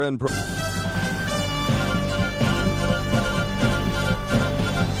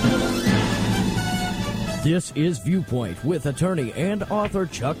This is Viewpoint with attorney and author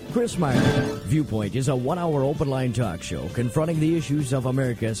Chuck Crismier. Viewpoint is a one-hour open-line talk show confronting the issues of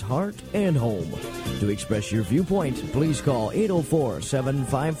America's heart and home. To express your viewpoint, please call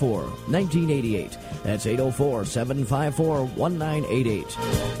 804-754-1988. That's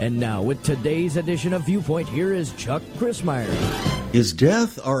 804-754-1988. And now, with today's edition of Viewpoint, here is Chuck Crismier. Is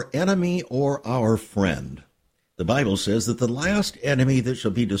death our enemy or our friend? The Bible says that the last enemy that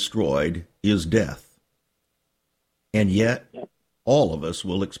shall be destroyed is death. And yet, all of us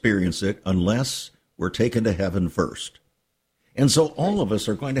will experience it unless we're taken to heaven first. And so all of us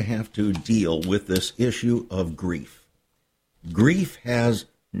are going to have to deal with this issue of grief. Grief has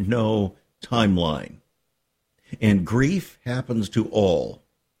no timeline. And grief happens to all.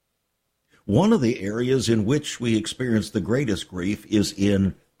 One of the areas in which we experience the greatest grief is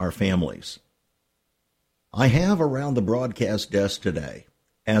in our families. I have around the broadcast desk today,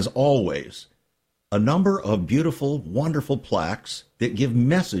 as always, a number of beautiful, wonderful plaques that give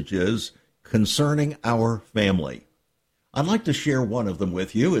messages concerning our family. I'd like to share one of them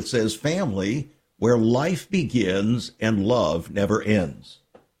with you. It says, "Family, where life begins and love never ends."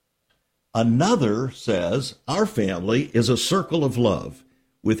 Another says, "Our family is a circle of love,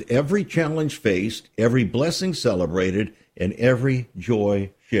 with every challenge faced, every blessing celebrated, and every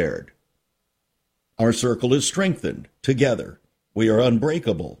joy shared. Our circle is strengthened together. We are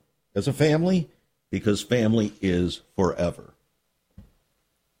unbreakable as a family, because family is forever."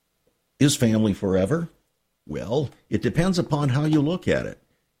 Is family forever? Well, it depends upon how you look at it.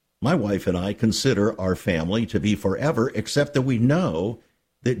 My wife and I consider our family to be forever, except that we know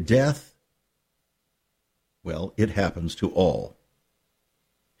that death, well, it happens to all.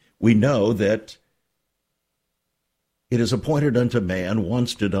 We know that it is appointed unto man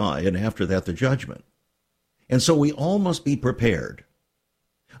once to die, and after that the judgment. And so we all must be prepared.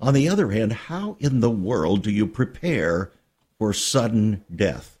 On the other hand, how in the world do you prepare for sudden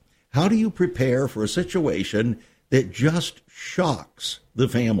death? How do you prepare for a situation that just shocks the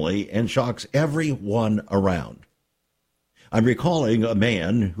family and shocks everyone around? I'm recalling a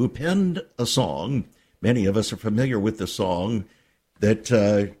man who penned a song. Many of us are familiar with the song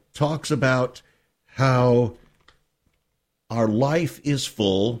that talks about how our life is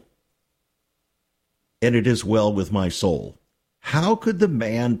full and it is well with my soul. How could the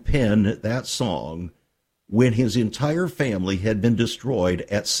man pen that song when his entire family had been destroyed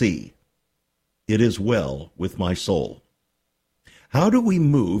at sea? It is well with my soul. How do we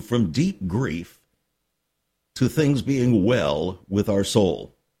move from deep grief to things being well with our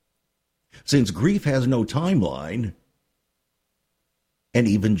soul? Since grief has no timeline, and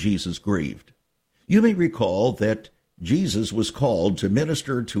even Jesus grieved. You may recall that Jesus was called to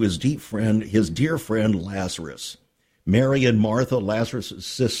minister to his dear friend Lazarus. Mary and Martha, Lazarus'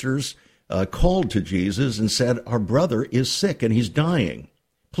 sisters, called to Jesus and said, "Our brother is sick and he's dying.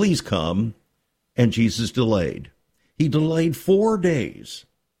 Please come." And Jesus delayed. He delayed 4 days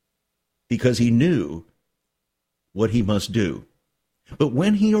because he knew what he must do. But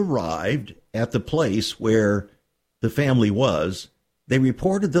when he arrived at the place where the family was, they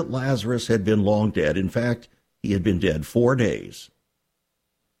reported that Lazarus had been long dead. In fact, he had been dead 4 days.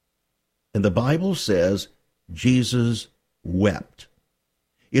 And the Bible says Jesus wept.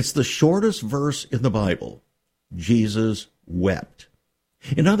 It's the shortest verse in the Bible. Jesus wept.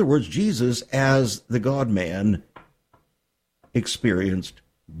 In other words, Jesus, as the God-man, experienced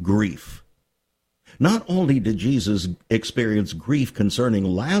grief. Not only did Jesus experience grief concerning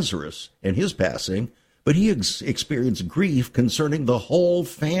Lazarus and his passing, but he experienced grief concerning the whole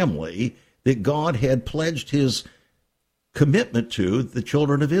family that God had pledged his commitment to, the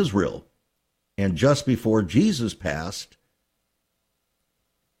children of Israel. And just before Jesus passed,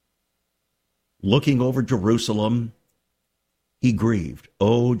 looking over Jerusalem, he grieved.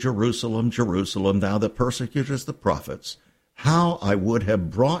 "O Jerusalem, Jerusalem, thou that persecutest the prophets, how I would have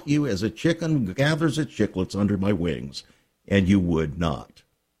brought you as a chicken gathers its chicklets under my wings, and you would not."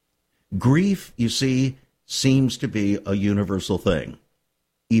 Grief, you see, seems to be a universal thing.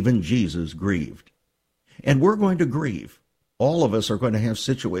 Even Jesus grieved. And we're going to grieve. All of us are going to have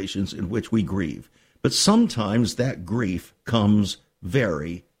situations in which we grieve. But sometimes that grief comes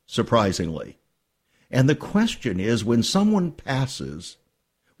very surprisingly. And the question is, when someone passes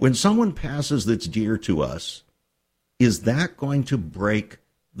that's dear to us, is that going to break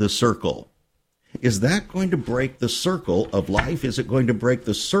the circle? Is that going to break the circle of life? Is it going to break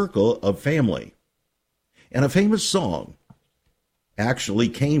the circle of family? And a famous song actually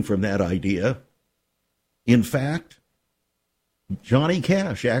came from that idea. In fact, Johnny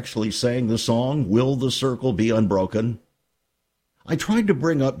Cash actually sang the song, Will the Circle Be Unbroken? I tried to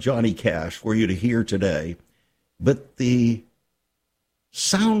bring up Johnny Cash for you to hear today, but the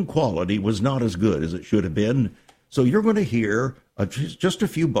sound quality was not as good as it should have been. So you're going to hear just a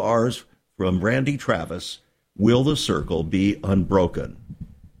few bars from Randy Travis, Will the Circle Be Unbroken?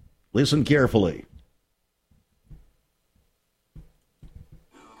 Listen carefully.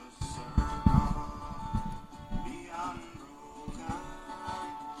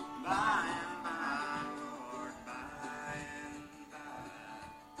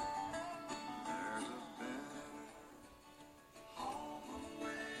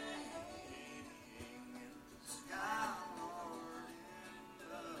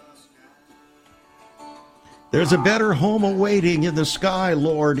 There's a better home awaiting in the sky,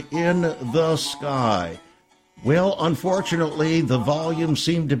 Lord, in the sky. Well, unfortunately, the volume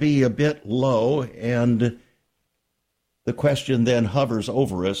seemed to be a bit low, and the question then hovers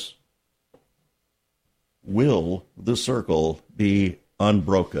over us. Will the circle be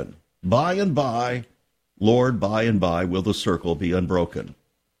unbroken? By and by, Lord, by and by, will the circle be unbroken?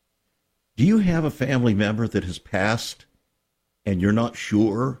 Do you have a family member that has passed, and you're not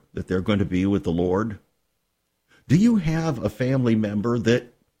sure that they're going to be with the Lord? Do you have a family member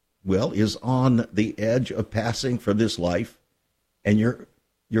that, well, is on the edge of passing from this life, and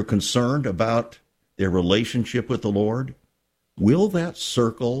you're concerned about their relationship with the Lord? Will that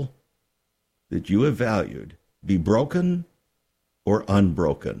circle that you have valued be broken or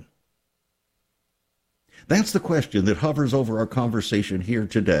unbroken? That's the question that hovers over our conversation here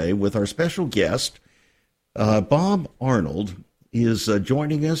today with our special guest. Bob Arnold is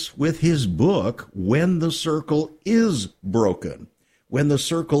joining us with his book, When the Circle Is Broken. When the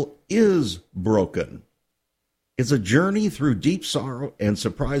Circle Is Broken. It's a journey through deep sorrow and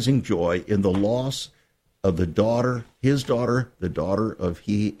surprising joy in the loss of the daughter, his daughter, the daughter of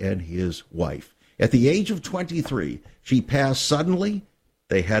he and his wife. At the age of 23, she passed suddenly.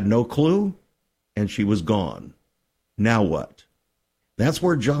 They had no clue, and she was gone. Now what? That's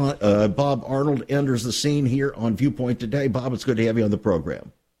where Bob Arnold enters the scene here on Viewpoint today. Bob, it's good to have you on the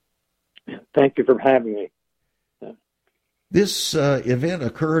program. Thank you for having me. This event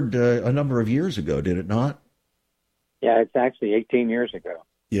occurred a number of years ago, did it not? Yeah, it's actually 18 years ago.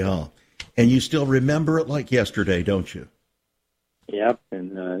 Yeah. And you still remember it like yesterday, don't you? Yep.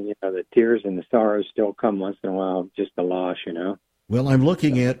 And, the tears and the sorrows still come once in a while, just the loss, Well, I'm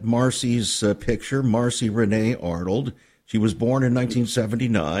looking at Marcy's picture, Marcy Renee Arnold. She was born in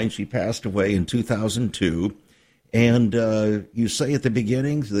 1979. She passed away in 2002. And you say at the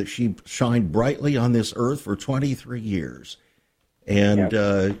beginning that she shined brightly on this earth for 23 years. And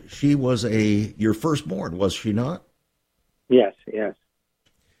yep. She was your firstborn, was she not? Yes.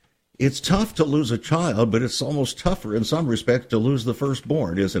 It's tough to lose a child, but it's almost tougher in some respects to lose the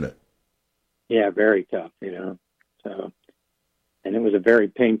firstborn, isn't it? Yeah, very tough, So, and it was a very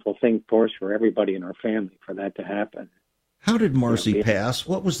painful thing, of course, for everybody in our family for that to happen. How did Marcy pass?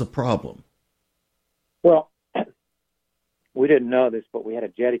 What was the problem? Well, we didn't know this, but we had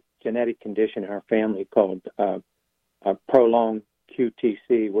a genetic condition in our family called a prolonged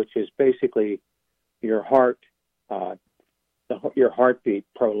QTC, which is basically your heart, your heartbeat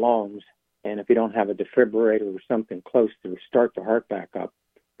prolongs, and if you don't have a defibrillator or something close to start the heart back up,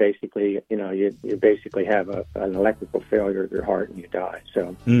 basically, you basically have an electrical failure of your heart and you die.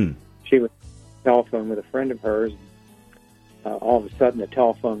 So she was on the telephone with a friend of hers. All of a sudden, the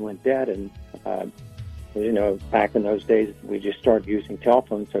telephone went dead, and back in those days, we just started using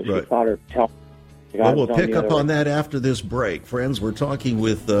telephones, so she thought her telephone. Well, we'll pick up on that after this break. Friends, we're talking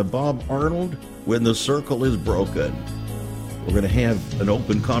with Bob Arnold, When the Circle is Broken. We're going to have an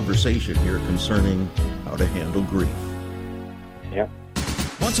open conversation here concerning how to handle grief. Yep.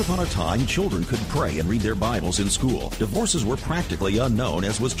 Once upon a time, children could pray and read their Bibles in school. Divorces were practically unknown,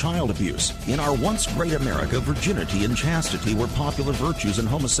 as was child abuse. In our once great America, virginity and chastity were popular virtues, and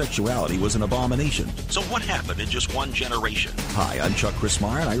homosexuality was an abomination. So what happened in just one generation? Hi, I'm Chuck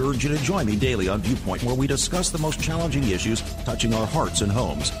Chrismeyer, and I urge you to join me daily on Viewpoint, where we discuss the most challenging issues touching our hearts and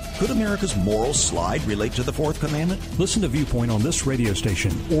homes. Could America's moral slide relate to the Fourth Commandment? Listen to Viewpoint on this radio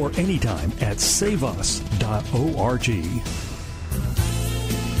station or anytime at saveus.org.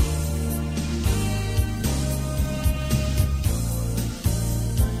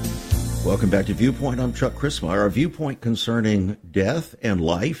 Welcome back to Viewpoint. I'm Chuck Chrismeyer. Our viewpoint concerning death and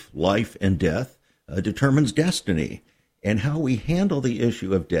life and death, determines destiny. And how we handle the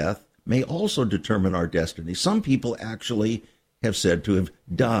issue of death may also determine our destiny. Some people actually have said to have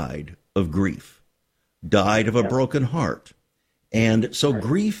died of grief, died of a broken heart. And so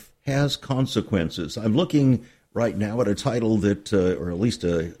grief has consequences. I'm looking right now at a title that, or at least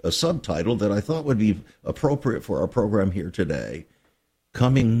a subtitle that I thought would be appropriate for our program here today,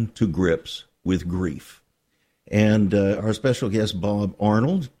 Coming to Grips with Grief. And our special guest, Bob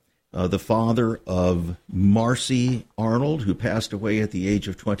Arnold, the father of Marcy Arnold, who passed away at the age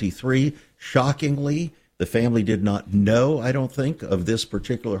of 23. Shockingly, the family did not know, I don't think, of this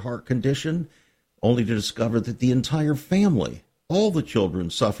particular heart condition, only to discover that the entire family, all the children,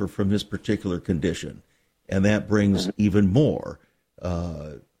 suffer from this particular condition. And that brings even more,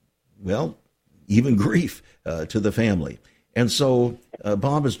 even grief to the family. And so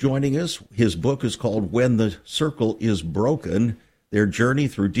Bob is joining us. His book is called When the Circle is Broken, Their Journey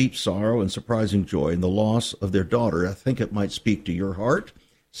Through Deep Sorrow and Surprising Joy in the Loss of Their Daughter. I think it might speak to your heart.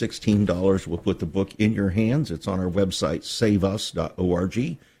 $16 will put the book in your hands. It's on our website,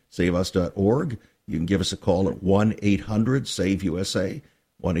 saveus.org, saveus.org. You can give us a call at 1-800-SAVE-USA,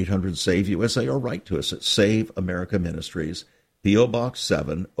 1-800-SAVE-USA, or write to us at Save America Ministries, P.O. Box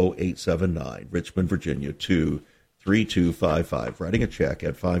 70879, Richmond, Virginia, 23255. Writing a check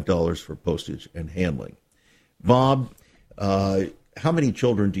at $5 for postage and handling. Bob, how many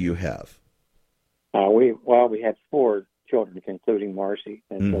children do you have? We had 4 children, including Marcy,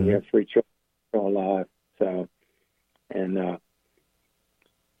 and so we have 3 children still alive. So, and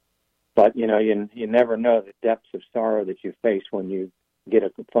but you never know the depths of sorrow that you face when you get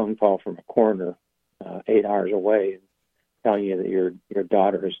a phone call from a coroner 8 hours away and telling you that your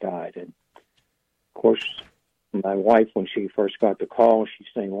daughter has died. And of course, my wife, when she first got the call, she's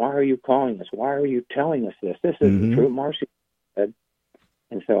saying, "Why are you calling us? Why are you telling us this? This isn't true." Marcy said.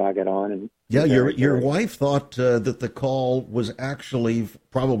 And so I got on and your wife thought that the call was actually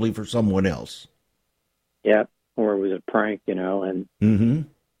probably for someone else. Yeah, or it was a prank, and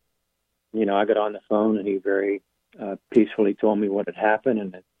I got on the phone and he very peacefully told me what had happened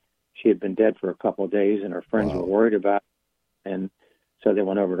and that she had been dead for a couple of days and her friends were worried about it. And so they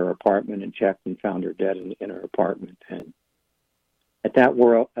went over to her apartment and checked and found her dead in her apartment. And at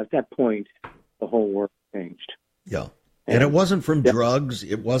that point, the whole world changed. Yeah. And it wasn't from drugs.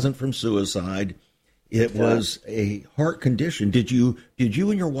 It wasn't from suicide. It was a heart condition. Did you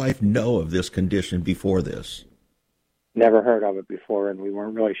and your wife know of this condition before this? Never heard of it before, and we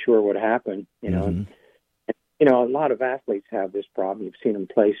weren't really sure what happened. A lot of athletes have this problem. You've seen them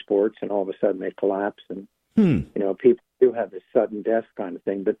play sports, and all of a sudden they collapse. And people do have this sudden death kind of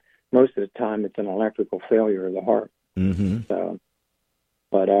thing, but most of the time it's an electrical failure of the heart. So,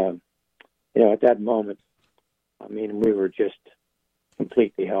 but at that moment, we were just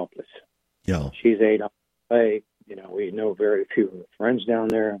completely helpless. Yeah. She's 8 hours away. We know very few of her friends down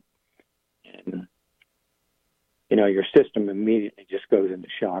there. And, your system immediately just goes into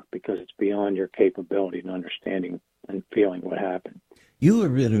shock because it's beyond your capability and understanding and feeling what happened. You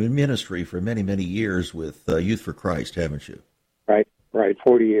have been in ministry for many, many years with Youth for Christ, haven't you? Right,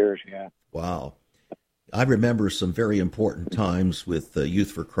 40 years, yeah. Wow. I remember some very important times with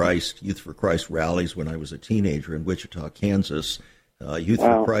Youth for Christ rallies when I was a teenager in Wichita, Kansas. Youth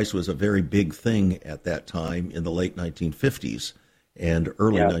for Christ was a very big thing at that time in the late 1950s and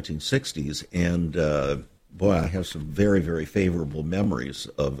early 1960s. And, I have some very, very favorable memories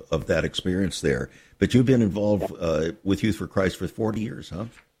of that experience there. But you've been involved with Youth for Christ for 40 years, huh?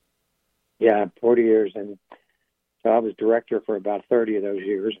 Yeah, 40 years. And so I was director for about 30 of those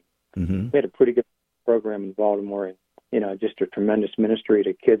years. We had a pretty good program in Baltimore, and just a tremendous ministry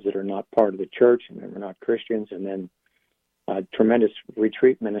to kids that are not part of the church and that were not Christians, and then a tremendous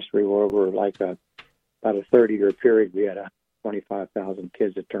retreat ministry where over about a 30-year period we had 25,000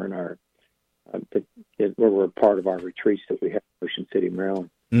 kids that turned were part of our retreats that we had in Ocean City, Maryland.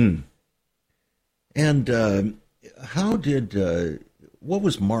 And what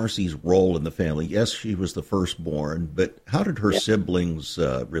was Marcy's role in the family? Yes, she was the firstborn, but how did her siblings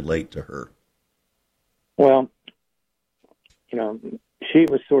relate to her? Well, she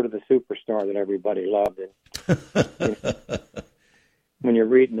was sort of the superstar that everybody loved. And, when you're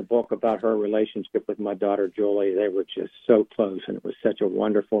reading the book about her relationship with my daughter Julie, they were just so close, and it was such a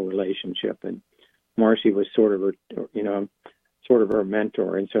wonderful relationship. And Marcy was sort of her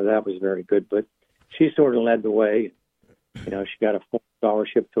mentor, and so that was very good. But she sort of led the way. She got a full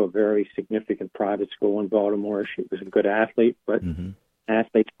scholarship to a very significant private school in Baltimore. She was a good athlete, but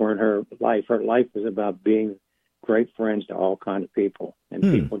athletes weren't her life. Her life was about being great friends to all kinds of people, and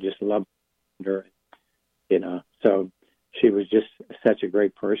people just loved her. So she was just such a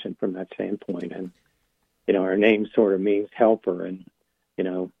great person from that standpoint. And her name sort of means helper and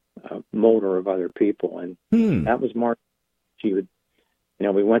molder of other people. And that was Mark. She would,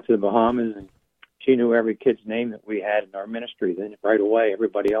 we went to the Bahamas, and she knew every kid's name that we had in our ministry. Then right away,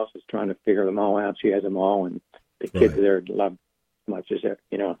 everybody else was trying to figure them all out. She has them all, and the kids Right. there love as much as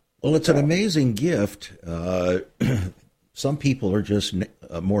Well, it's an amazing gift. Some people are just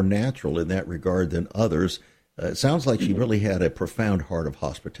more natural in that regard than others. It sounds like she really had a profound heart of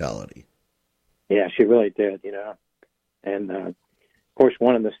hospitality. Yeah, she really did, And, of course,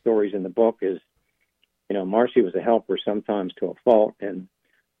 one of the stories in the book is, Marcy was a helper sometimes to a fault, and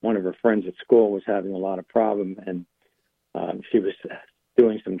one of her friends at school was having a lot of problem, and she was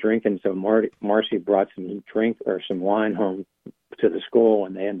doing some drinking, so Marcy brought some drink or some wine home to the school,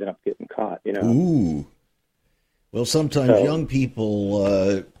 and they ended up getting caught, Ooh. Well, sometimes young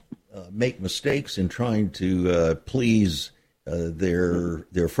people make mistakes in trying to please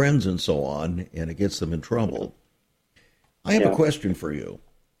their friends and so on, and it gets them in trouble. I have a question for you.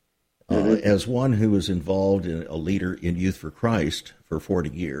 As one who was involved in a leader in Youth for Christ for 40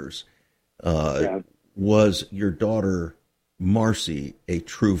 years, was your daughter Marcy a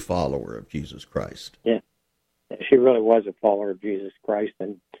true follower of Jesus Christ? Yeah, she really was a follower of Jesus Christ,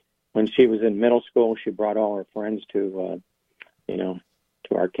 and when she was in middle school, she brought all her friends to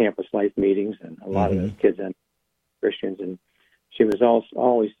our campus life meetings, and a lot of those kids and Christians, and she was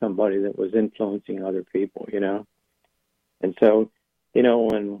always somebody that was influencing other people, And so,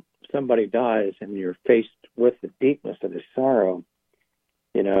 when somebody dies and you're faced with the deepness of the sorrow,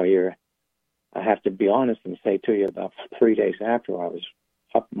 I have to be honest and say to you, about 3 days after, I was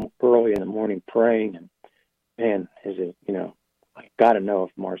up early in the morning praying, and man, I got to know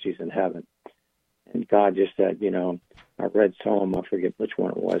if Marcy's in heaven. And God just said, I read Psalm, I forget which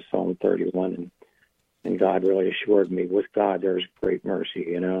one it was, Psalm 31, and God really assured me, with God there's great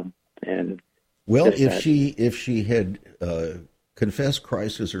mercy, And well, if she had confessed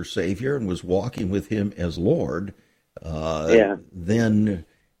Christ as her Savior and was walking with Him as Lord, then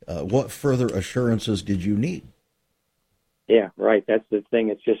what further assurances did you need? Yeah, right. That's the thing.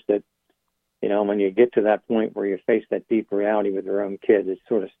 It's just that, when you get to that point where you face that deep reality with your own kids, it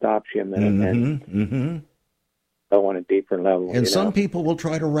sort of stops you a minute and go on a deeper level. And some people will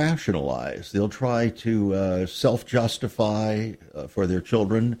try to rationalize. They'll try to self-justify for their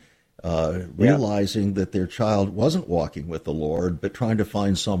children, realizing that their child wasn't walking with the Lord, but trying to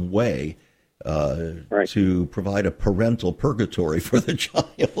find some way to provide a parental purgatory for the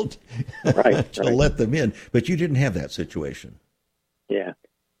child to let them in. But you didn't have that situation. Yeah.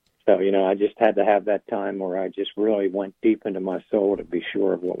 So, I just had to have that time where I just really went deep into my soul to be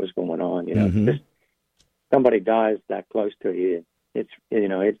sure of what was going on. Just somebody dies that close to you,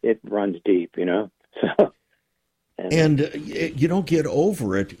 it runs deep, So, and you don't get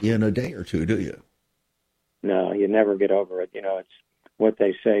over it in a day or two, do you? No, you never get over it. It's what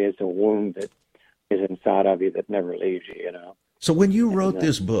they say is a wound that is inside of you that never leaves you, So when you wrote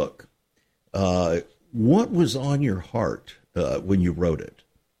this book, what was on your heart when you wrote it?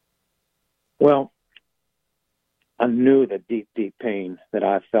 Well, I knew the deep, deep pain that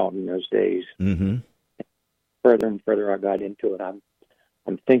I felt in those days. Further and further I got into it, I'm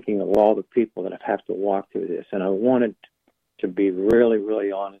thinking of all the people that have to walk through this, and I wanted to be really,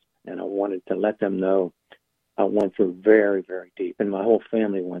 really honest, and I wanted to let them know I went through very, very deep, and my whole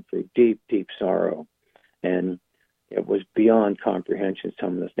family went through deep, deep sorrow, and it was beyond comprehension,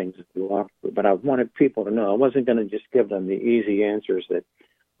 some of the things that we walked through. But I wanted people to know I wasn't going to just give them the easy answers that,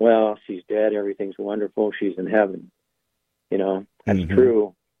 well, she's dead, everything's wonderful, she's in heaven. That's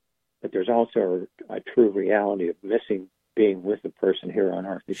true, but there's also a true reality of missing being with the person here on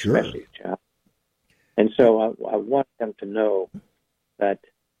earth, especially a child. And so I want them to know that,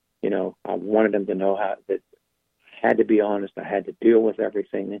 I wanted them to know how that I had to be honest, I had to deal with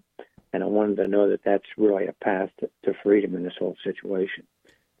everything, and I wanted to know that that's really a path to freedom in this whole situation.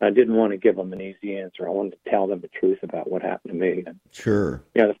 I didn't want to give them an easy answer. I wanted to tell them the truth about what happened to me. And,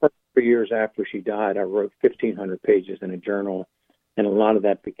 the first 3 years after she died, I wrote 1,500 pages in a journal, and a lot of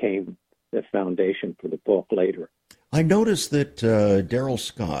that became the foundation for the book later. I noticed that Darrell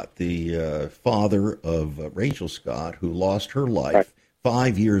Scott, the father of Rachel Scott, who lost her life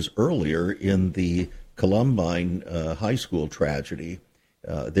 5 years earlier in the Columbine high school tragedy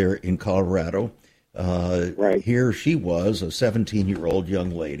there in Colorado, here she was, a 17-year-old young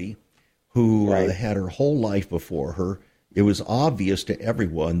lady who had her whole life before her. It was obvious to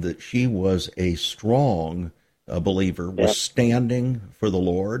everyone that she was a strong believer, was standing for the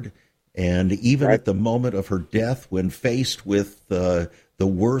Lord. And even at the moment of her death, when faced with the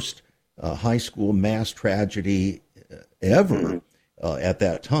worst high school mass tragedy ever at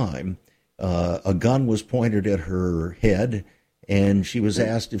that time, a gun was pointed at her head, and she was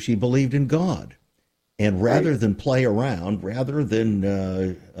asked if she believed in God. And rather than play around, rather than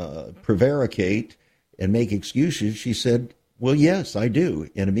prevaricate and make excuses, she said, well, yes, I do.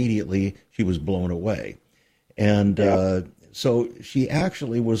 And immediately she was blown away. And so she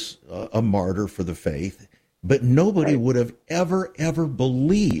actually was a martyr for the faith, but nobody would have ever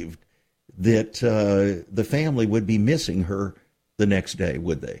believed that the family would be missing her the next day,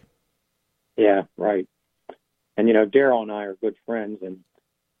 would they? Yeah, right. And, Daryl and I are good friends, and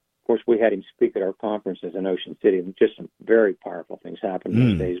of course we had him speak at our conferences in Ocean City, and just some very powerful things happened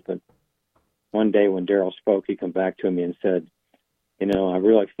those days. But one day when Daryl spoke, he came back to me and said, I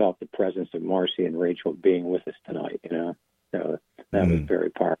really felt the presence of Marcy and Rachel being with us tonight, So that was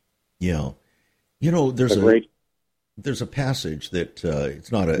very powerful. Yeah. There's a passage that,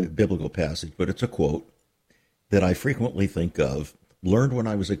 it's not a biblical passage, but it's a quote that I frequently think of. Learned when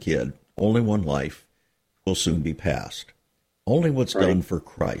I was a kid, only one life will soon be past. Only what's done for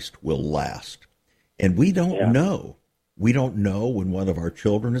Christ will last. And we don't know. We don't know when one of our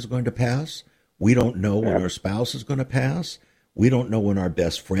children is going to pass. We don't know when our spouse is going to pass. We don't know when our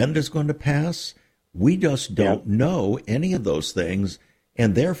best friend is going to pass. We just don't know any of those things,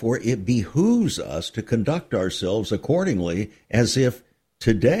 and therefore it behooves us to conduct ourselves accordingly as if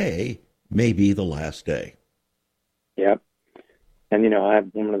today may be the last day. Yep. And, I have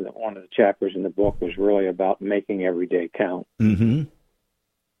one of the chapters in the book was really about making every day count. Mm-hmm.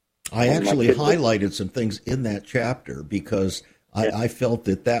 I actually highlighted some things in that chapter because I felt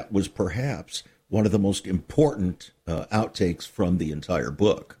that was perhaps one of the most important outtakes from the entire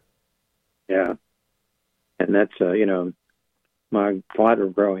book. Yeah. And that's, my father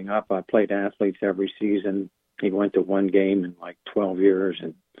growing up, I played athletes every season. He went to one game in like 12 years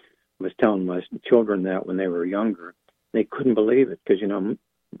and was telling my children that when they were younger. They couldn't believe it because,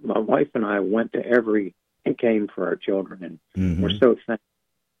 my wife and I went to every game for our children, and we're so thankful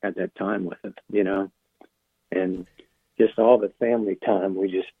at that time with it, and just all the family time.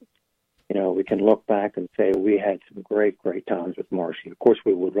 We just, we can look back and say we had some great times with Marcy. Of course,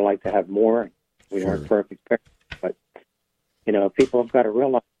 we would like to have more. We aren't perfect parents, but, people have got to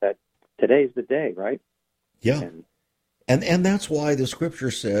realize that today's the day, right? Yeah. And that's why the scripture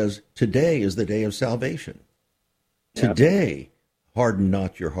says today is the day of salvation. Today, harden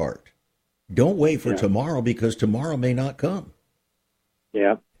not your heart. Don't wait for tomorrow because tomorrow may not come.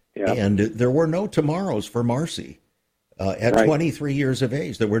 Yeah. And there were no tomorrows for Marcy at 23 years of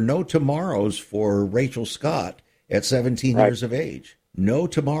age. There were no tomorrows for Rachel Scott at 17 years of age. No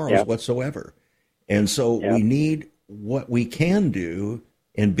tomorrows whatsoever. And so we need what we can do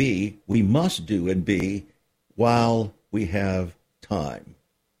and be, we must do and be while we have time.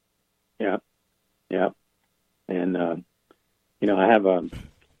 Yeah. And, I have one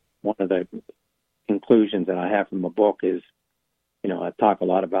of the conclusions that I have from the book is, I talk a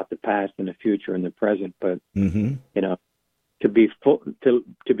lot about the past and the future and the present, but, to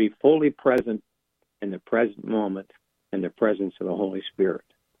be fully present in the present moment in the presence of the Holy Spirit.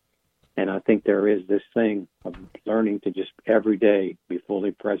 And I think there is this thing of learning to just every day be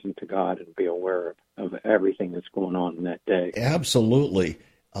fully present to God and be aware of everything that's going on in that day. Absolutely.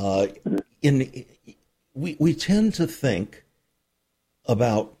 We tend to think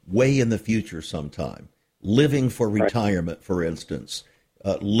about way in the future sometime, living for retirement, for instance,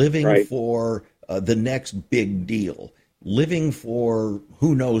 living for the next big deal, living for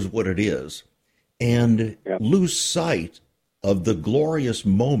who knows what it is, and lose sight of the glorious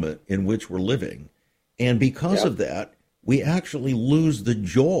moment in which we're living. And because of that, we actually lose the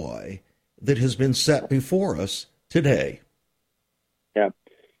joy that has been set before us today. Yeah.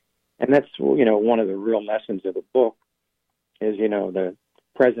 And that's, one of the real lessons of the book is, the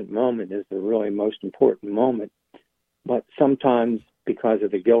present moment is the really most important moment. But sometimes because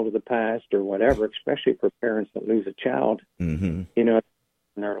of the guilt of the past or whatever, especially for parents that lose a child, in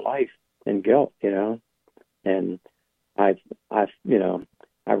their life and guilt, and I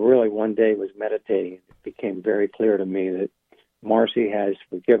really one day was meditating. It became very clear to me that Marcy has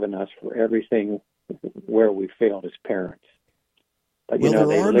forgiven us for everything where we failed as parents. But,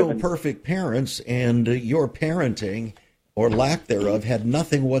 there are no perfect parents, and your parenting or lack thereof had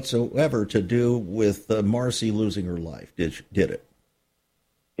nothing whatsoever to do with Marcy losing her life, did it?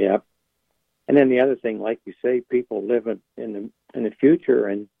 Yeah. And then the other thing, like you say, people live in the future,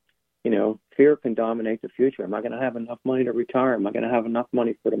 and fear can dominate the future. Am I going to have enough money to retire? Am I going to have enough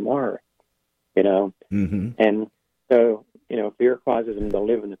money for tomorrow? And so, fear causes them to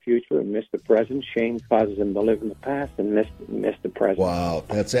live in the future and miss the present. Shame causes them to live in the past and miss the present. Wow,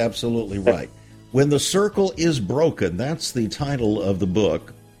 that's absolutely right. When the Circle is Broken, that's the title of the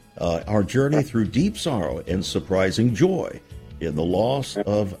book, our journey through deep sorrow and surprising joy in the loss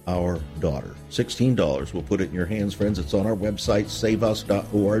of our daughter. $16. We'll put it in your hands, friends. It's on our website,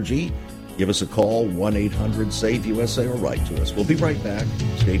 saveus.org. Give us a call, 1-800-SAVE-USA, or write to us. We'll be right back.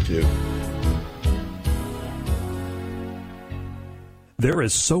 Stay tuned. There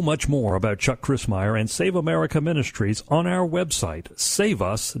is so much more about Chuck Crismier and Save America Ministries on our website,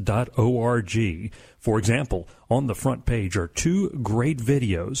 saveus.org. For example, on the front page are 2 great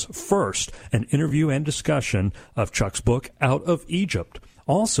videos. First, an interview and discussion of Chuck's book, Out of Egypt.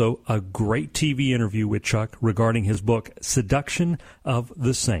 Also, a great TV interview with Chuck regarding his book, Seduction of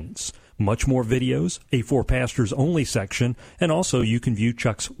the Saints. Much more videos, a For Pastors Only section, and also you can view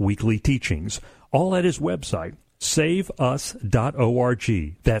Chuck's weekly teachings, all at his website, saveus.org.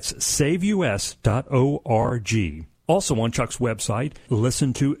 That's saveus.org. Also on Chuck's website,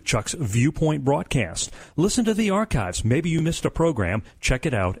 listen to Chuck's Viewpoint broadcast. Listen to the archives. Maybe you missed a program. Check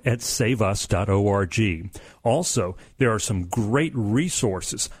it out at saveus.org. Also, there are some great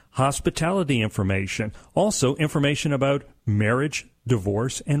resources, hospitality information, also information about marriage,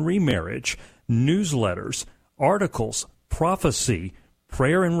 divorce, and remarriage, newsletters, articles, prophecy,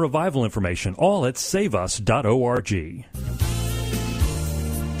 prayer and revival information, all at saveus.org.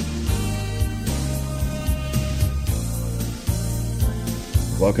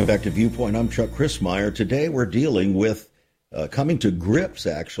 Welcome back to Viewpoint. I'm Chuck Crismier. Today we're dealing with coming to grips,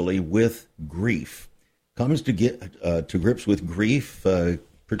 actually, with grief. Coming to grips with grief,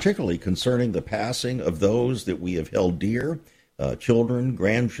 particularly concerning the passing of those that we have held dear, children,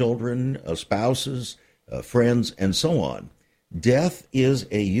 grandchildren, spouses, friends, and so on. Death is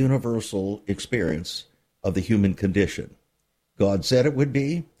a universal experience of the human condition. God said it would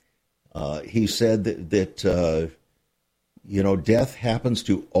be. He said that death happens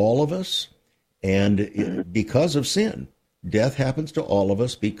to all of us, and because of sin. Death happens to all of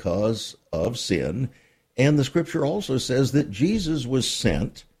us because of sin. And the scripture also says that Jesus was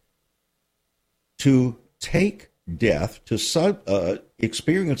sent to take death, to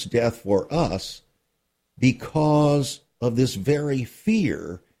experience death for us because of this very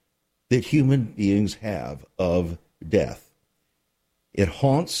fear that human beings have of death. It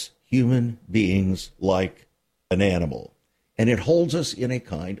haunts human beings like an animal, and it holds us in a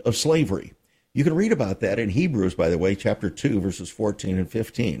kind of slavery. You can read about that in Hebrews, by the way, chapter 2, verses 14 and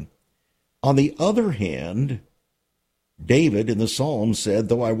 15. On the other hand, David in the Psalms said,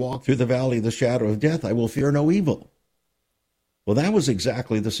 though I walk through the valley of the shadow of death, I will fear no evil. Well, that was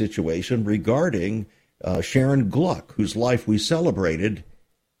exactly the situation regarding Sharon Gluck, whose life we celebrated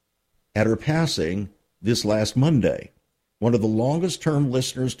at her passing this last Monday. One of the longest-term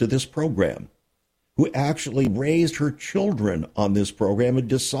listeners to this program, who actually raised her children on this program and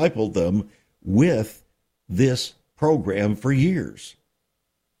discipled them with this program for years.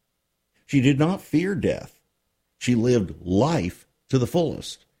 She did not fear death. She lived life to the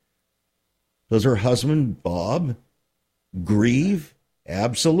fullest. Does her husband, Bob, grieve?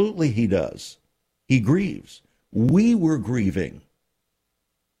 Absolutely he does. He grieves. We were grieving.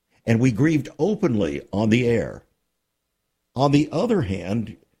 And we grieved openly on the air. On the other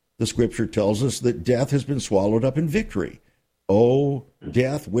hand, the scripture tells us that death has been swallowed up in victory. Oh,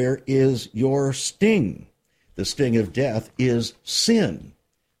 death, where is your sting? The sting of death is sin.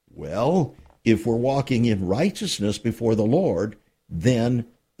 Well, if we're walking in righteousness before the Lord, then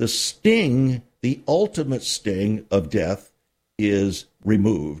the sting, the ultimate sting of death is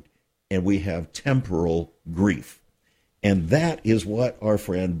removed, and we have temporal grief. And that is what our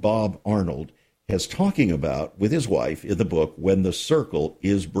friend Bob Arnold is talking about with his wife in the book, When the Circle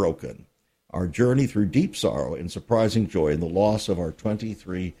is Broken, our journey through deep sorrow and surprising joy in the loss of our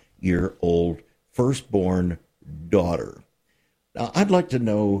 23-year-old firstborn daughter. Now, I'd like to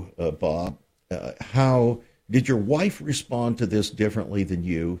know, Bob, how did your wife respond to this differently than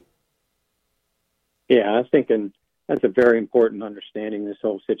you? Yeah, I was thinking that's a very important understanding, this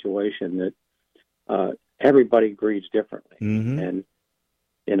whole situation, that everybody grieves differently. Mm-hmm. And,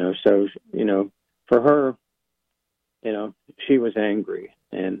 for her, she was angry,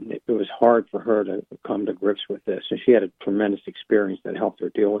 and it was hard for her to come to grips with this. And she had a tremendous experience that helped her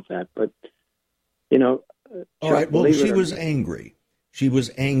deal with that. But, all right, well, she was angry. She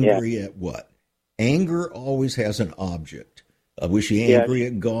was angry at what? Anger always has an object. Was she angry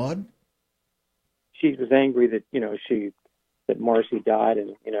at God? She was angry that, that Marcy died,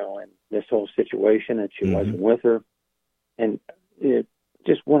 and this whole situation, that she wasn't with her. And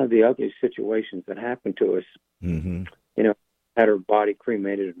just one of the ugliest situations that happened to us. Mm-hmm. Had her body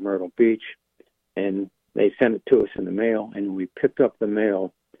cremated at Myrtle Beach, and they sent it to us in the mail, and we picked up the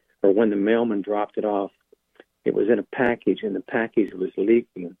mail, or when the mailman dropped it off, it was in a package, and the package was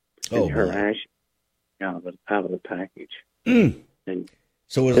leaking, and her ash out of the package. Mm. And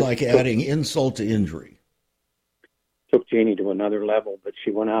so it was like adding insult to injury. Took Jeannie to another level, but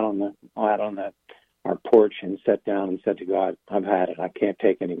she went out on our porch and sat down and said to God, I've had it. I can't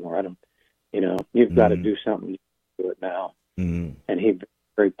take any more. You've got to do something. Do it now. And he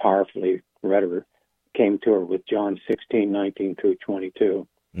very powerfully read her, came to her with John 16:19 through 22.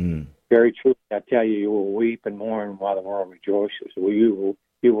 Very true. I tell you, you will weep and mourn while the world rejoices. You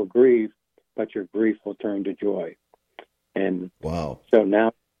will grieve, but your grief will turn to joy. And wow. So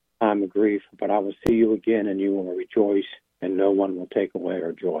now time of grief, but I will see you again, and you will rejoice, and no one will take away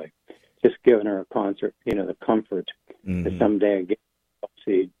our joy. Just giving her a concert, the comfort that someday again I'll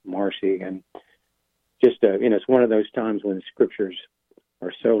see Marcy, and just it's one of those times when the scriptures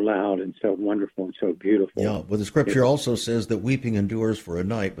are so loud and so wonderful and so beautiful. Yeah, well, the scripture also says that weeping endures for a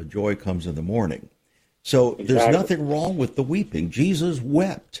night, but joy comes in the morning. So there's nothing wrong with the weeping. Jesus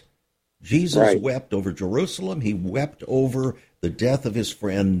wept. Jesus wept over Jerusalem. He wept over the death of his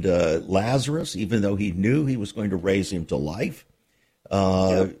friend Lazarus, even though he knew he was going to raise him to life.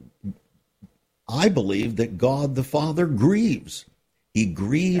 I believe that God the Father grieves. He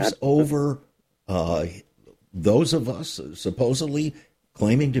grieves over those of us supposedly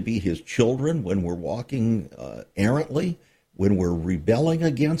claiming to be his children when we're walking errantly, when we're rebelling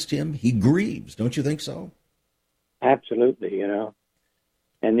against him. He grieves. Don't you think so? Absolutely, And,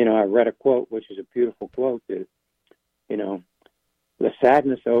 I read a quote, which is a beautiful quote, that, the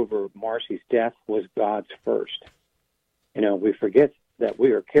sadness over Marcy's death was God's first. We forget that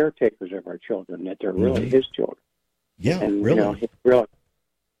we are caretakers of our children, that they're really his children. Yeah, and, really.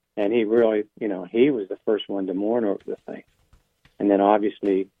 He really, he was the first one to mourn over the thing. And then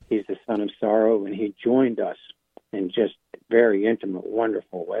obviously he's the son of sorrow, and he joined us in just very intimate,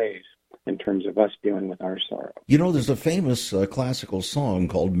 wonderful ways in terms of us dealing with our sorrow. There's a famous classical song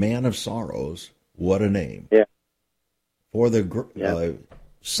called Man of Sorrows, What a Name. Yeah. For the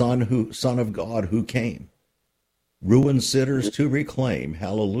Son of God who came. Ruined sinners to reclaim.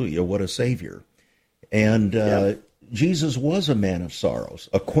 Hallelujah, what a Savior. And Jesus was a man of sorrows,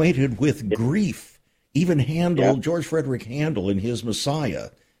 acquainted with grief. Even Handel, George Frederick Handel, in his Messiah,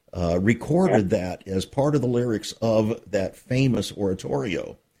 recorded that as part of the lyrics of that famous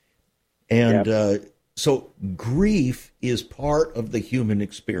oratorio. And so grief is part of the human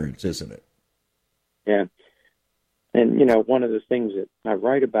experience, isn't it? Yeah. And, one of the things that I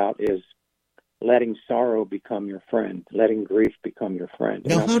write about is letting sorrow become your friend, letting grief become your friend.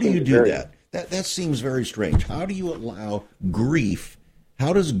 Now, how do you do that? That seems very strange. How do you allow grief,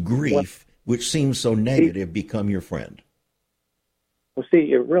 how does grief, which seems so negative, become your friend? Well, see,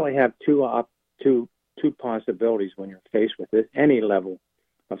 you really have two possibilities when you're faced with it, any level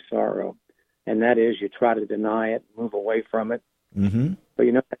of sorrow. And that is you try to deny it, move away from it. Mm-hmm. But,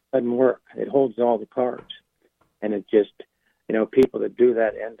 that doesn't work. It holds all the cards. And it just, people that do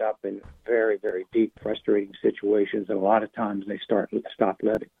that end up in very, very deep, frustrating situations. And a lot of times they stop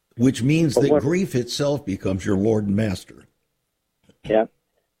living. Which means that grief itself becomes your Lord and Master. Yeah.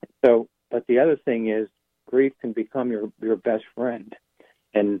 So, but the other thing is grief can become your best friend.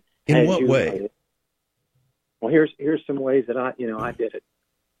 And in what way? Well, here's some ways that I did it.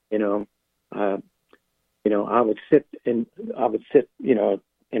 I would sit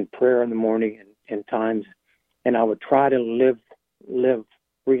in prayer in the morning and times, and I would try to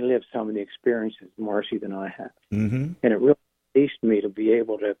relive some of the experiences Marcy and I have. Mm-hmm. And it really released me to be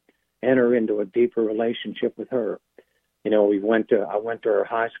able to enter into a deeper relationship with her. I went to her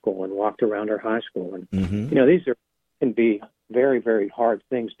high school and walked around her high school, and these can be very, very hard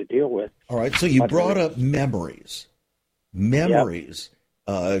things to deal with. All right, so you brought up memories. Memories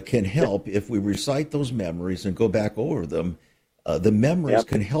can help if we recite those memories and go back over them. The memories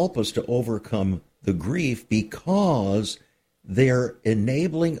can help us to overcome the grief because they're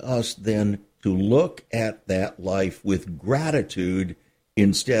enabling us then to look at that life with gratitude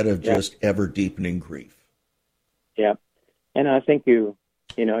instead of just ever deepening grief. Yeah. And I think you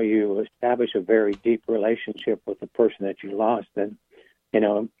establish a very deep relationship with the person that you lost, and,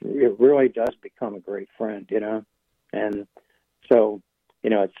 it really does become a great friend, And so,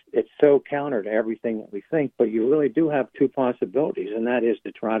 it's so counter to everything that we think, but you really do have two possibilities, and that is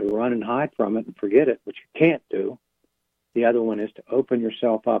to try to run and hide from it and forget it, which you can't do. The other one is to open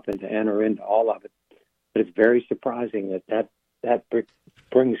yourself up and to enter into all of it. But it's very surprising that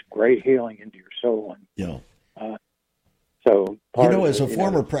brings great healing into your soul. Yeah. So, as a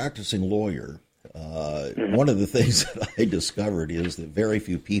former practicing lawyer, one of the things that I discovered is that very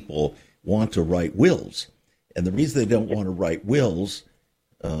few people want to write wills. And the reason they don't want to write wills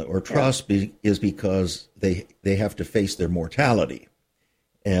or trust is because they have to face their mortality.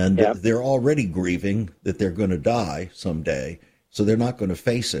 And they're already grieving that they're going to die someday, so they're not going to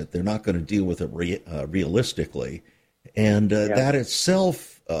face it. They're not going to deal with it realistically. And that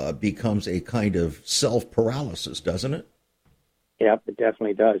itself becomes a kind of self-paralysis, doesn't it? Yeah, it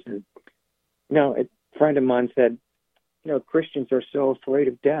definitely does. And, a friend of mine said, Christians are so afraid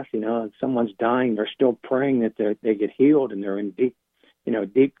of death. And someone's dying, they're still praying that they get healed, and they're in deep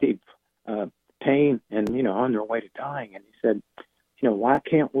pain, and on their way to dying. And he said, why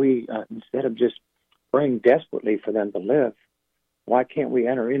can't we, instead of just praying desperately for them to live, why can't we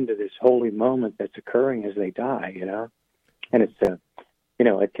enter into this holy moment that's occurring as they die? And it's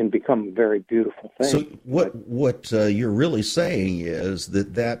it can become a very beautiful thing. So what you're really saying is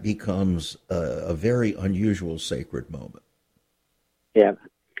that becomes a very unusual sacred moment. Yeah,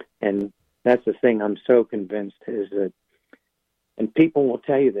 and that's the thing I'm so convinced is that, and people will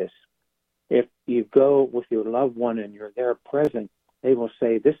tell you this, if you go with your loved one and you're there present, they will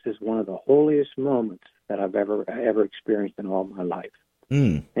say, this is one of the holiest moments that I've ever experienced in all my life.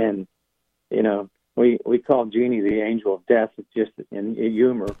 Mm. And, we call Jeannie the angel of death, just in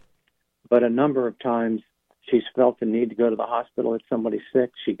humor, but a number of times she's felt the need to go to the hospital if somebody's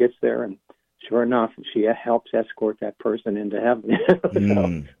sick. She gets there, and sure enough, she helps escort that person into heaven.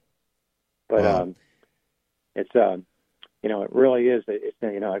 It's it really is. It's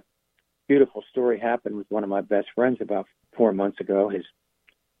a beautiful story happened with one of my best friends about 4 months ago.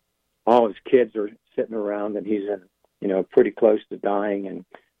 All his kids are sitting around, and he's pretty close to dying, and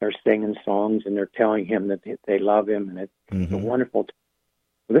they're singing songs, and they're telling him that they love him, and it's a wonderful.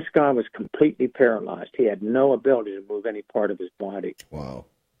 This guy was completely paralyzed. He had no ability to move any part of his body. Wow.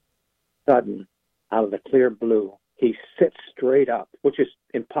 Sudden, out of the clear blue, he sits straight up, which is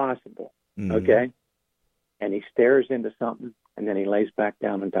impossible, okay? And he stares into something, and then he lays back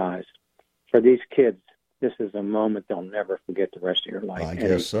down and dies. For these kids, this is a moment they'll never forget the rest of your life. I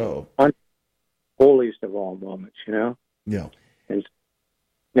guess so. Holiest of all moments, Yeah. And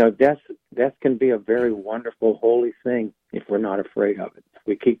death can be a very wonderful, holy thing if we're not afraid of it. If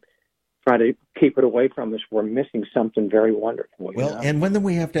we try to keep it away from us, we're missing something very wonderful. Well, and then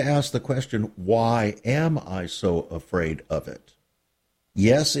we have to ask the question, why am I so afraid of it?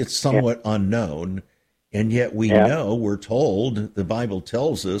 Yes, it's somewhat unknown, and yet we know, we're told, the Bible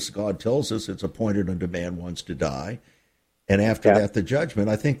tells us, God tells us it's appointed unto man once to die, and after that the judgment.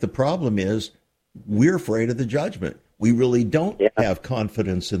 I think the problem is we're afraid of the judgment. We really don't have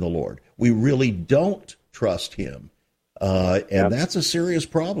confidence in the Lord. We really don't trust him. And that's a serious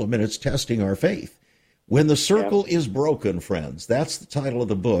problem, and it's testing our faith. When the Circle is Broken, friends, that's the title of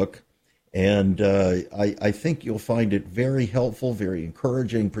the book. And I think you'll find it very helpful, very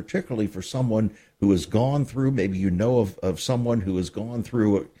encouraging, particularly for someone who has gone through, maybe you know of someone who has gone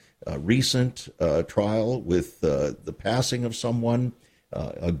through a recent trial with the passing of someone,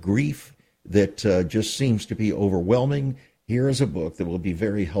 a grief that just seems to be overwhelming. Here is a book that will be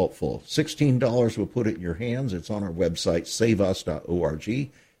very helpful. $16 will put it in your hands. It's on our website, saveus.org.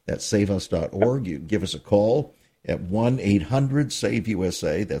 That's saveus.org. You can give us a call at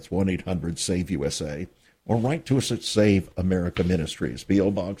 1-800-SAVE-USA. That's 1-800-SAVE-USA. Or write to us at Save America Ministries, P.O.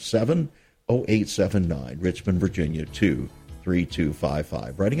 Box 70879, Richmond, Virginia,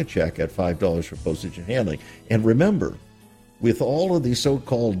 23255. Writing a check at $5 for postage and handling. And remember, with all of these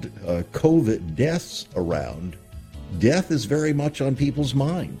so-called COVID deaths around, death is very much on people's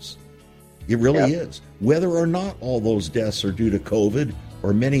minds. It really is. Whether or not all those deaths are due to COVID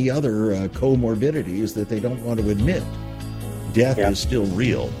or many other comorbidities that they don't want to admit, death is still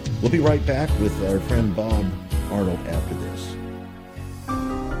real. We'll be right back with our friend Bob Arnold after this.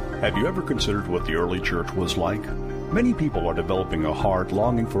 Have you ever considered what the early church was like? Many people are developing a heart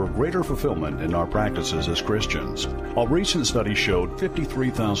longing for a greater fulfillment in our practices as Christians. A recent study showed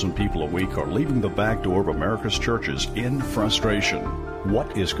 53,000 people a week are leaving the back door of America's churches in frustration.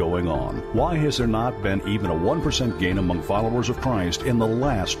 What is going on? Why has there not been even a 1% gain among followers of Christ in the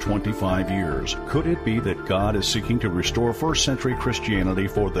last 25 years? Could it be that God is seeking to restore first century Christianity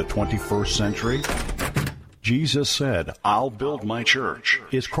for the 21st century? Jesus said, I'll build my church.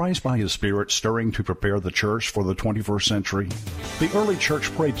 Is Christ by his Spirit stirring to prepare the church for the 21st century? The early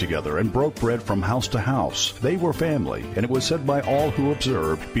church prayed together and broke bread from house to house. They were family, and it was said by all who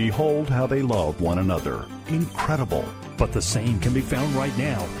observed, behold how they loved one another. Incredible. But the same can be found right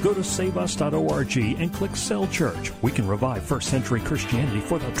now. Go to saveus.org and click Cell Church. We can revive first century Christianity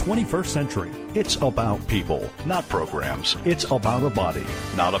for the 21st century. It's about people, not programs. It's about a body,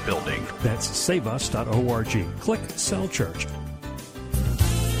 not a building. That's saveus.org. Click Cell Church.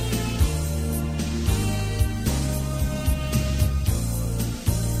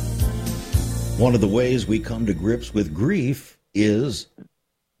 One of the ways we come to grips with grief is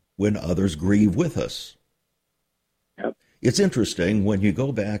when others grieve with us. It's interesting, when you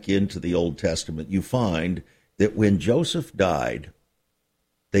go back into the Old Testament, you find that when Joseph died,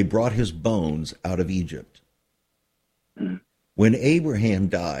 they brought his bones out of Egypt. When Abraham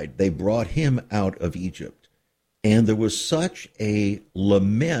died, they brought him out of Egypt. And there was such a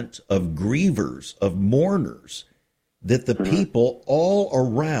lament of grievers, of mourners, that the people all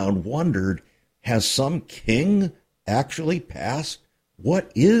around wondered, has some king actually passed?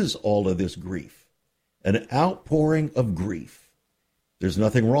 What is all of this grief? An outpouring of grief. There's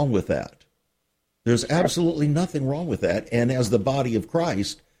nothing wrong with that. There's absolutely nothing wrong with that. And as the body of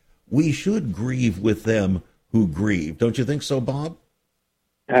Christ, we should grieve with them who grieve. Don't you think so, Bob?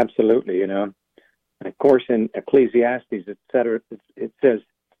 Absolutely, you know. And of course, in Ecclesiastes, etc., it says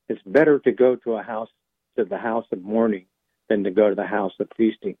it's better to go to the house of mourning than to go to the house of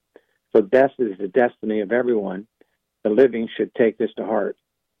feasting. So death is the destiny of everyone. The living should take this to heart.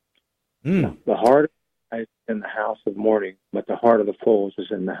 The heart is in the house of mourning, but the heart of the fools is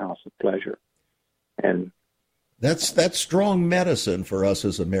in the house of pleasure. And that's strong medicine for us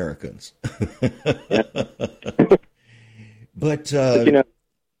as Americans. But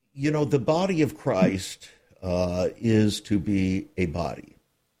you know, the body of Christ is to be a body.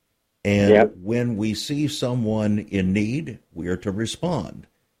 And when we see someone in need, we are to respond.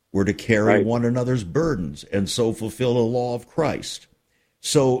 We're to carry one another's burdens and so fulfill the law of Christ.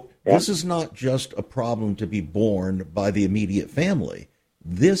 So this is not just a problem to be borne by the immediate family.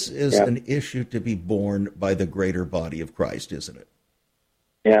 This is an issue to be borne by the greater body of Christ, isn't it?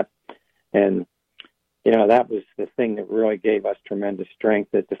 Yeah. And, you know, that was the thing that really gave us tremendous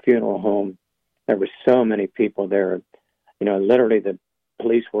strength at the funeral home. There were so many people there. You know, literally the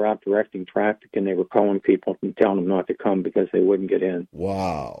police were out directing traffic, and they were calling people and telling them not to come because they wouldn't get in.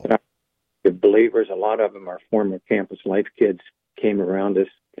 Wow. But the believers, a lot of them are former Campus Life kids, came around us.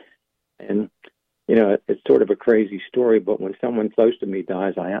 And, you know, it's sort of a crazy story, but when someone close to me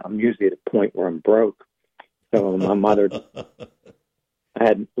dies, I'm usually at a point where I'm broke. So my mother, I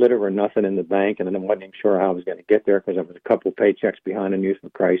had little or nothing in the bank, and I wasn't even sure how I was going to get there because I was a couple paychecks behind in Youth for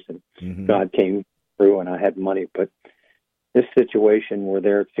Christ, and God came through, and I had money. But this situation, we're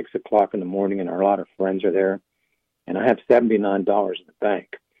there at 6 o'clock in the morning, and a lot of friends are there, and I have $79 in the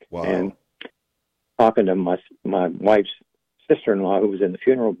bank. Wow. And talking to my wife's sister-in-law, who was in the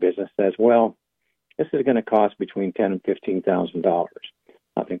funeral business, says, well, this is going to cost between $10,000 and $15,000.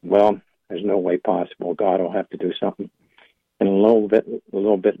 I think, well, there's no way possible. God will have to do something. And a little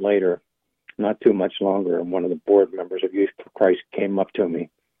bit later, not too much longer, one of the board members of Youth for Christ came up to me,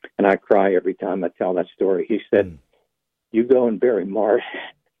 and I cry every time I tell that story. He said, you go and bury Marcy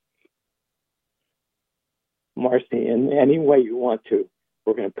in any way you want to.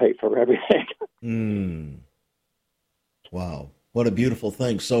 We're going to pay for everything. Wow. What a beautiful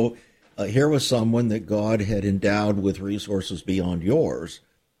thing. So here was someone that God had endowed with resources beyond yours,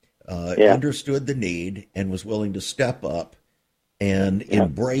 understood the need, and was willing to step up and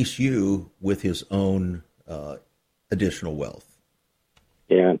embrace you with his own additional wealth.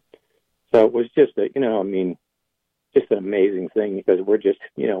 Yeah. So it was just just an amazing thing, because we're just,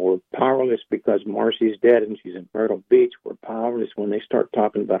 we're powerless because Marcy's dead and she's in Myrtle Beach. We're powerless when they start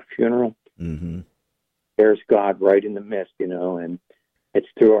talking about a funeral. There's God right in the midst, and it's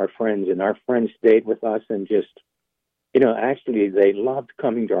through our friends, and our friends stayed with us, and just, actually they loved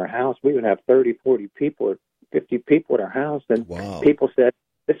coming to our house. We would have 30, 40 people, 50 people at our house, and people said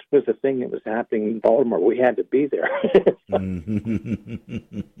this was the thing that was happening in Baltimore. We had to be there.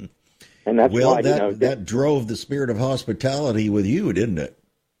 And that's why, that drove the spirit of hospitality with you, didn't it?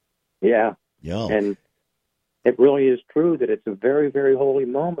 Yeah. Yeah. And it really is true that it's a very, very holy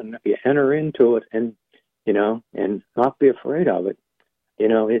moment. If you enter into it and, and not be afraid of it,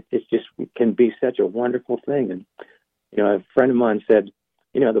 it's just can be such a wonderful thing. And, a friend of mine said,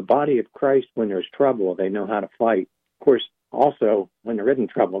 the body of Christ, when there's trouble, they know how to fight. Of course, also, when they're in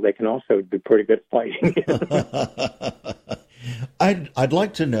trouble, they can also be pretty good at fighting. I'd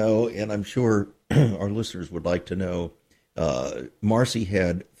like to know, and I'm sure our listeners would like to know, Marcy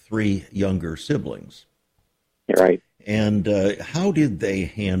had 3 younger siblings. Right. And how did they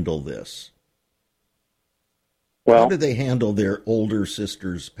handle this? Well, how did they handle their older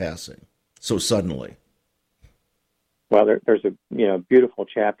sister's passing so suddenly? Well, there's a beautiful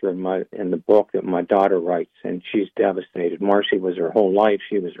chapter in the book that my daughter writes, and she's devastated. Marcy was her whole life.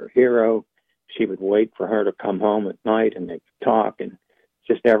 She was her hero. She would wait for her to come home at night, and they'd talk and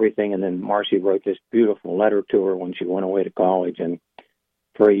just everything. And then Marcy wrote this beautiful letter to her when she went away to college. And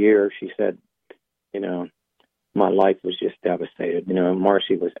for a year, she said, my life was just devastated.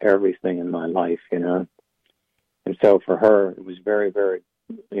 Marcy was everything in my life, And so for her, it was very, very,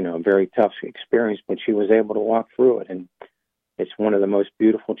 very tough experience, but she was able to walk through it. And it's one of the most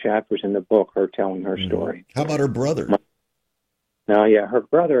beautiful chapters in the book, her telling her story. How about her brother? Her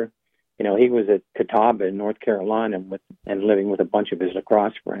brother, he was at Catawba in North Carolina and living with a bunch of his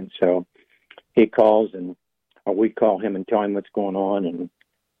lacrosse friends. So he calls, and or we'd call him and tell him what's going on, and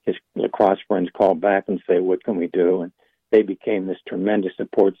his lacrosse friends call back and say, what can we do? And they became this tremendous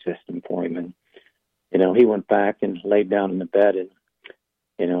support system for him. And, he went back and laid down in the bed, and,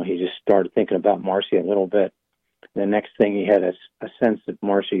 he just started thinking about Marcy a little bit. And the next thing, he had a sense that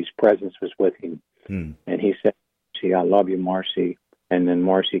Marcy's presence was with him. And he said, "Gee, I love you, Marcy." And then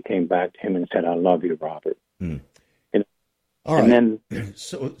Marcy came back to him and said, "I love you, Robert." All right. And then,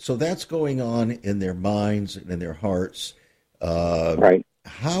 so that's going on in their minds and in their hearts. right.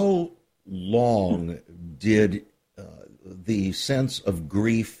 How long did the sense of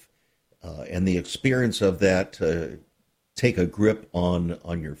grief and the experience of that take a grip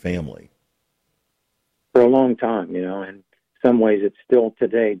on your family? For a long time, and in some ways it's still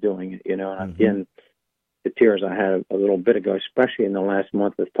today doing it, and again, the tears I had a little bit ago, especially in the last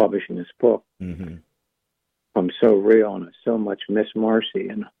month of publishing this book, I'm so real, and I so much miss Marcy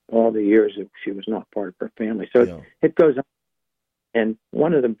and all the years that she was not part of her family. So it goes on. And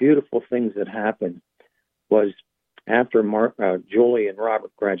one of the beautiful things that happened was after Julie and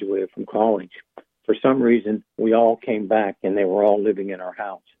Robert graduated from college, for some reason, we all came back, and they were all living in our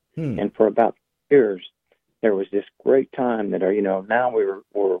house. And for about years, there was this great time that, now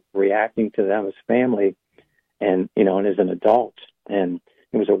we're reacting to them as family and as an adult. And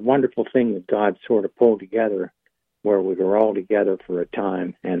it was a wonderful thing that God sort of pulled together where we were all together for a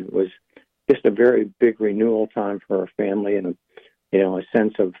time. And it was just a very big renewal time for our family and, a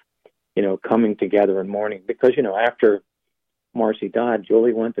sense of, coming together and mourning. Because, after Marcy died,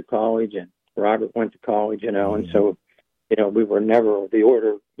 Julie went to college and Robert went to college, and so, we were never the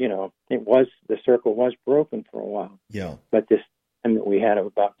order, the circle was broken for a while. Yeah. But this time that we had of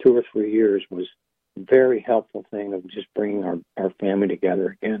about 2 or 3 years was a very helpful thing of just bringing our family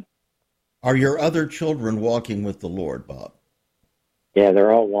together again. Are your other children walking with the Lord, Bob? Yeah,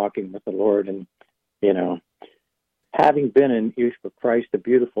 they're all walking with the Lord. And, having been in Youth for Christ, the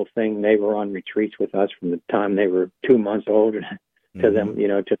beautiful thing, they were on retreats with us from the time they were 2 months old to them,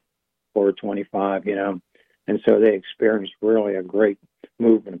 to 425, and so they experienced really a great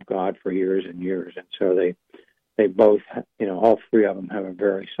movement of God for years and years. And so they both, all three of them have a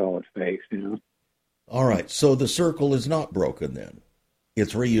very solid faith, All right. So the circle is not broken then.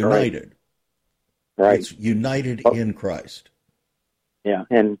 It's reunited. Right. It's united in Christ. Yeah.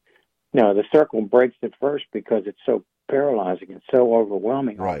 And, the circle breaks at first because it's so paralyzing and so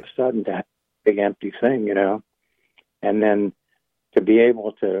overwhelming all of a sudden to have a big empty thing, and then to be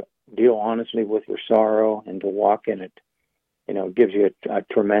able to deal honestly with your sorrow and to walk in it, gives you a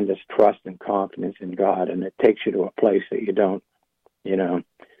tremendous trust and confidence in God, and it takes you to a place that you don't, and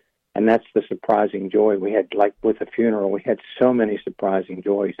that's the surprising joy we had. Like with the funeral, we had so many surprising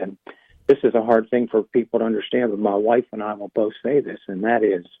joys, and this is a hard thing for people to understand, but my wife and I will both say this, and that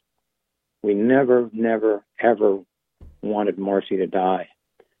is, we never, ever wanted Marcy to die,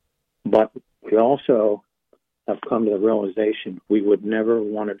 but we also have come to the realization we would never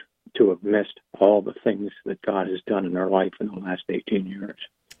wanted to have missed all the things that God has done in our life in the last 18 years.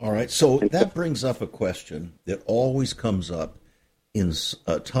 All right, so that brings up a question that always comes up in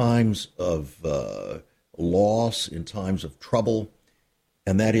times of loss, in times of trouble,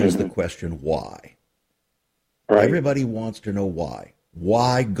 and that is the question, why? Right. Everybody wants to know why.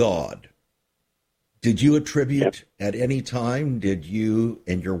 Why God? Did you attribute at any time, did you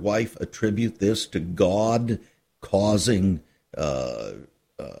and your wife attribute this to God causing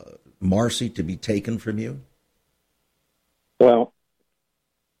Marcy to be taken from you? Well,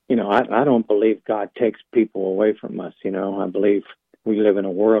 I don't believe God takes people away from us. I believe we live in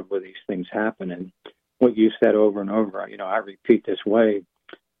a world where these things happen. And what you said over and over, I repeat this way,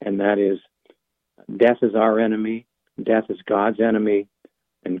 and that is, death is our enemy, death is God's enemy,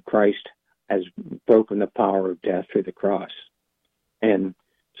 and Christ has broken the power of death through the cross. And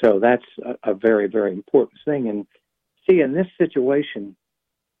so that's a very, very important thing. And see, in this situation,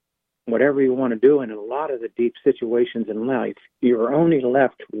 whatever you want to do, in a lot of the deep situations in life, you're only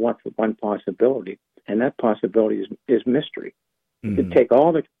left with one possibility, and that possibility is mystery. You can take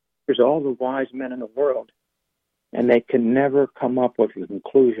all the wise men in the world, and they can never come up with a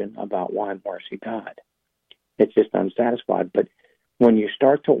conclusion about why Marcy died. It's just unsatisfied. But when you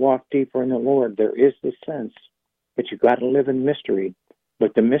start to walk deeper in the Lord, there is this sense that you've got to live in mystery.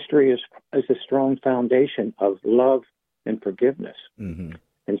 But the mystery is a strong foundation of love and forgiveness. And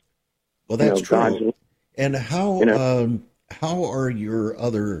well, that's true. And how are your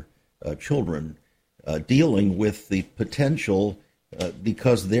other children dealing with the potential,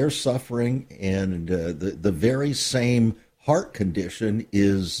 because they're suffering, and the very same heart condition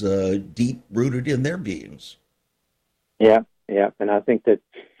is deep rooted in their beings? Yeah. And I think that,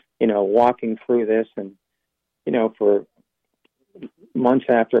 walking through this and, for months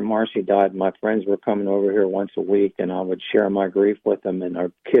after Marcy died, my friends were coming over here once a week, and I would share my grief with them, and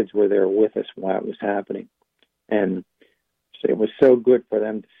our kids were there with us while it was happening. And so it was so good for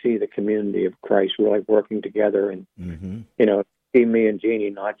them to see the community of Christ really working together and, see me and Jeannie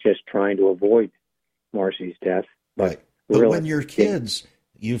not just trying to avoid Marcy's death. Right. But when your kids,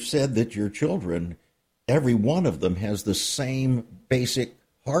 you've said that your children, every one of them has the same basic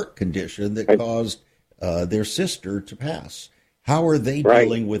heart condition that caused their sister to pass. How are they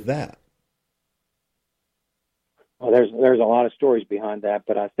dealing with that? Well, there's a lot of stories behind that,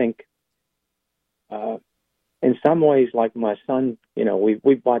 but I think in some ways, like my son,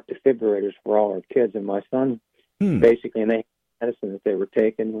 we bought defibrillators for all our kids, and my son basically, and they had medicine that they were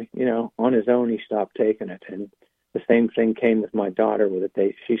taking, on his own, he stopped taking it. And the same thing came with my daughter,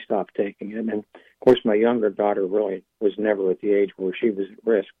 she stopped taking it. And of course, my younger daughter really was never at the age where she was at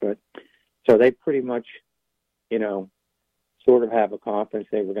risk. But so they pretty much, sort of have a confidence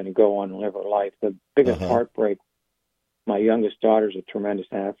they were going to go on and live her life. The biggest heartbreak, my youngest daughter's a tremendous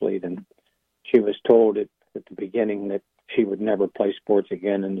athlete, and she was told at the beginning that she would never play sports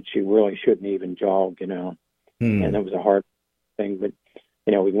again and that she really shouldn't even jog, And it was a hard thing. But,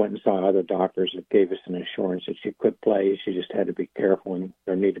 we went and saw other doctors that gave us an assurance that she could play. She just had to be careful, and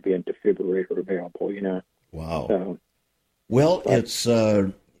there needed to be a defibrillator available, Wow. So, it's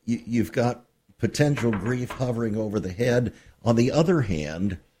you've got potential grief hovering over the head. On the other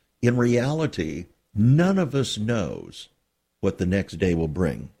hand, in reality, none of us knows what the next day will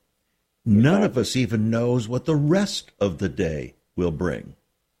bring. None of us even knows what the rest of the day will bring.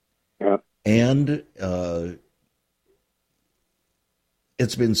 And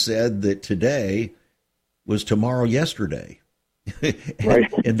it's been said that today was tomorrow yesterday.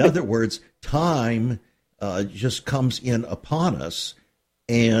 In other words, time just comes in upon us,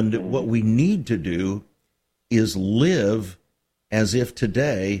 and what we need to do is live as if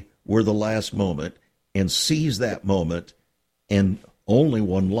today were the last moment and seize that moment, and only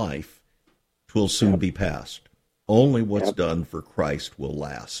one life will soon be passed. Only what's done for Christ will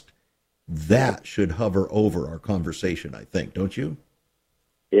last. That should hover over our conversation, I think, don't you?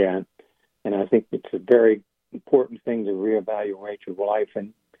 Yeah, and I think it's a very important thing to reevaluate your life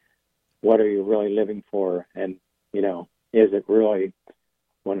and what are you really living for, and, is it really,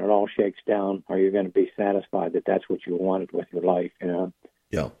 when it all shakes down, are you going to be satisfied that that's what you wanted with your life,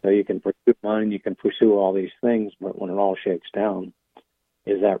 Yeah. So you can pursue money, you can pursue all these things, but when it all shakes down,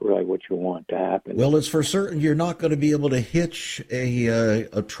 is that really what you want to happen? Well, it's for certain you're not going to be able to hitch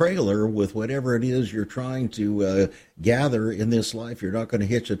a trailer with whatever it is you're trying to gather in this life. You're not going to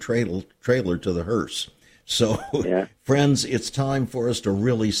hitch a trailer to the hearse. So, friends, it's time for us to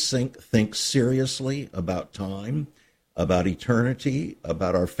really think seriously about time, about eternity,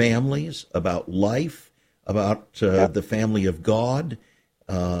 about our families, about life, about the family of God.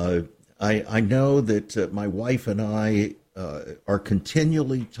 I know that my wife and I are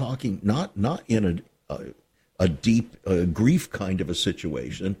continually talking, not in a deep grief kind of a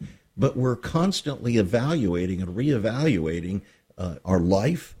situation, but we're constantly evaluating and reevaluating our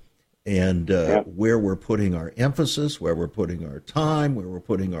life and where we're putting our emphasis, where we're putting our time, where we're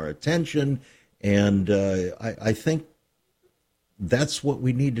putting our attention. And I think that's what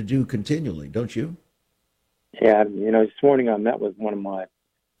we need to do continually, don't you? Yeah, this morning I met with one of my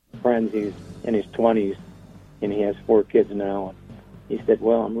friends. He's in his 20s, and he has 4 kids now. And he said,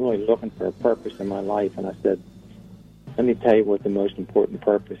 well, I'm really looking for a purpose in my life. And I said, let me tell you what the most important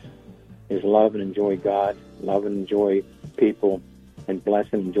purpose is: love and enjoy God, love and enjoy people, and bless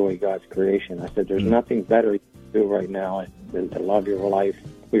and enjoy God's creation. I said, there's nothing better you can do right now than to love your wife,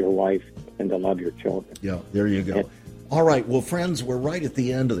 and to love your children. Yeah, there you go. All right, well, friends, we're right at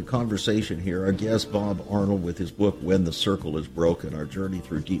the end of the conversation here. Our guest, Bob Arnold, with his book, When the Circle is Broken, Our Journey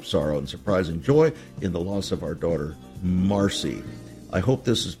Through Deep Sorrow and Surprising Joy in the Loss of Our Daughter, Marcy. I hope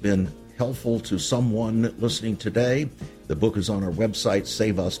this has been helpful to someone listening today. The book is on our website,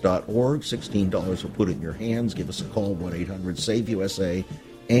 saveus.org. $16 will put it in your hands. Give us a call, 1-800-SAVE-USA.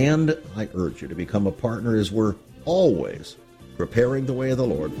 And I urge you to become a partner, as we're always preparing the way of the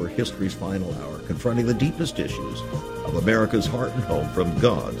Lord for history's final hour, confronting the deepest issues of America's heart and home from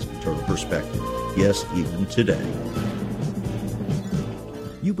God's eternal perspective. Yes, even today.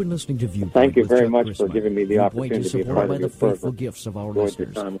 You've been listening to Viewpoint. Thank you with very Chuck much for Crismier. giving me the Viewpoint opportunity is to be a supported part by of the your faithful program. gifts of our Enjoyed the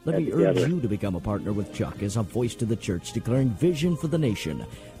listeners. time Let me together. urge you to become a partner with Chuck as a voice to the church, declaring vision for the nation.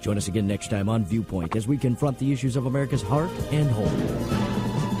 Join us again next time on Viewpoint as we confront the issues of America's heart and home.